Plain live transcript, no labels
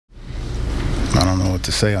I don't know what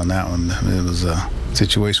to say on that one. It was a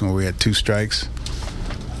situation where we had 2 strikes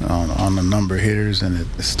on the number of hitters, and it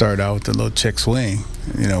started out with a little check swing,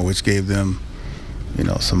 which gave them,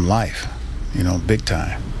 some life, big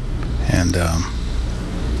time. And,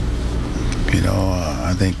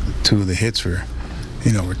 I think 2 of the hits were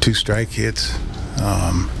 2-strike hits.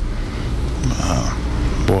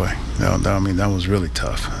 Boy, that was really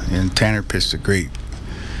tough. And Tanner pitched a great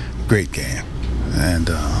game. And,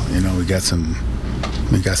 we got some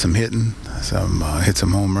hitting, hit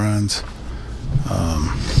some home runs.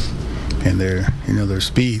 And their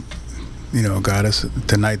speed, got us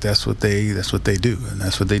tonight. That's what they do, and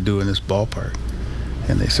that's what they do in this ballpark.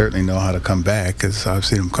 And they certainly know how to come back, because I've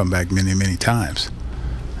seen them come back many, many times.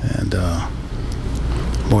 And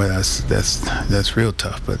boy, that's real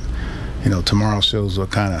tough. But tomorrow shows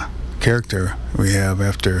what kind of character we have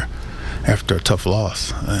after a tough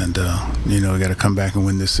loss. And we got to come back and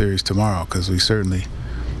win this series tomorrow, because we certainly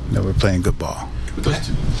we're playing good ball.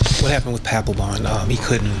 What happened with Papelbon? He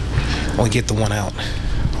couldn't only get the 1 out.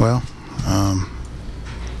 Well,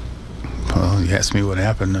 you asked me what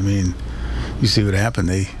happened. I mean, you see what happened.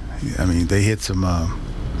 They hit some,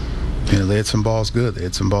 they hit some balls good. They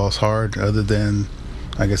hit some balls hard. Other than,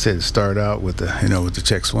 like I said, it started out with the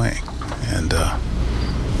check swing, and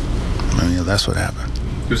that's what happened.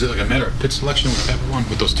 Was it like a matter of pitch selection with Papelbon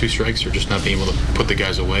with those 2 strikes, or just not being able to put the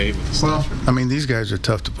guys away with the stuff? Well, these guys are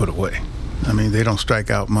tough to put away. They don't strike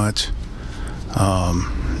out much,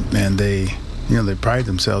 and they pride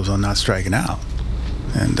themselves on not striking out,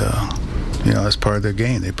 and that's part of their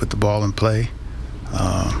game. They put the ball in play.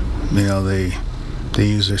 They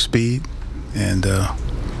use their speed, and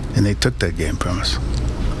they took that game from us.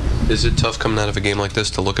 Is it tough coming out of a game like this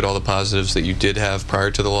to look at all the positives that you did have prior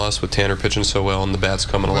to the loss, with Tanner pitching so well and the bats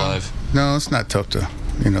coming alive? No, it's not tough to,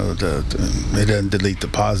 it doesn't delete the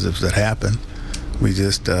positives that happened. We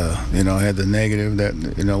just, had the negative that,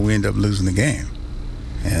 we ended up losing the game.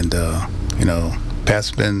 And,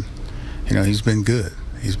 Pat's been, he's been good.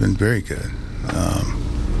 He's been very good.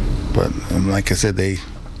 But like I said,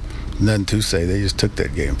 nothing to say. They just took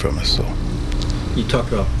that game from us. So. You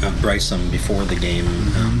talked about Bryce before the game.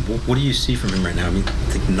 What do you see from him right now? I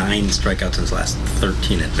think 9 strikeouts in his last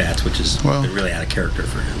 13 at bats, which is really out of character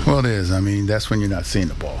for him. Well, it is. That's when you're not seeing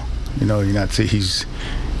the ball. You're not seeing.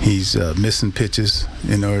 He's missing pitches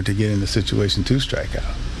in order to get in the situation to strike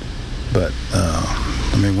out. But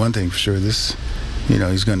one thing for sure, he's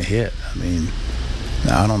going to hit.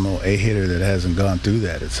 I don't know a hitter that hasn't gone through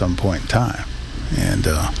that at some point in time.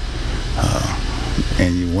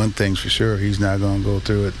 And one thing's for sure, he's not going to go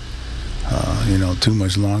through it, too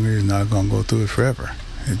much longer. He's not going to go through it forever.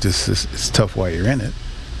 It's tough while you're in it.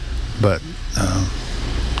 But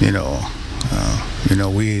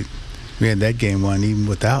we had that game won even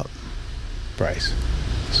without Bryce.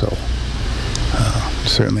 So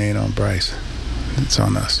certainly ain't on Bryce. It's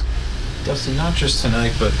on us. Dusty, not just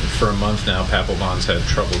tonight, but for a month now, Papelbon's had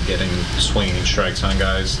trouble getting swinging strikes on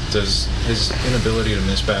guys. Does his inability to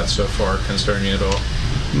miss bats so far concern you at all?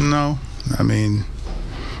 No.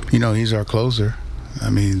 He's our closer.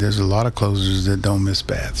 There's a lot of closers that don't miss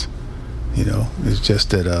bats. It's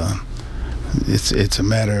just that it's a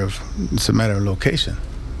matter of location.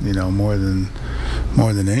 More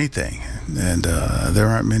than anything. And there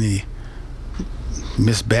aren't many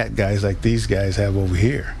miss bat guys like these guys have over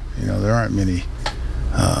here. There aren't many,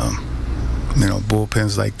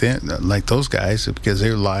 bullpens like those guys, because they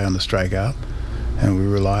rely on the strikeout, and we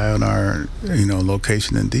rely on our,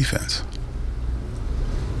 location and defense.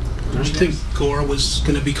 Do you think Gore was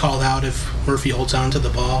going to be called out if Murphy holds on to the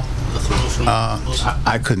ball? The throw from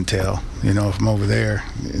I couldn't tell. From over there,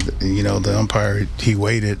 the umpire, he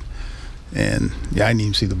waited, and I didn't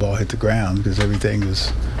even see the ball hit the ground because everything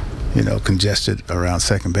was, congested around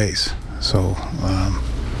second base. So,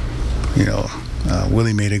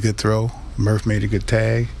 Willie made a good throw. Murph made a good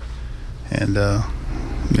tag. And,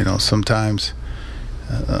 sometimes,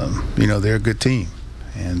 they're a good team.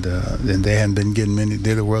 And they hadn't been getting many,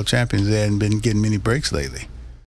 they're the world champions. They hadn't been getting many breaks lately.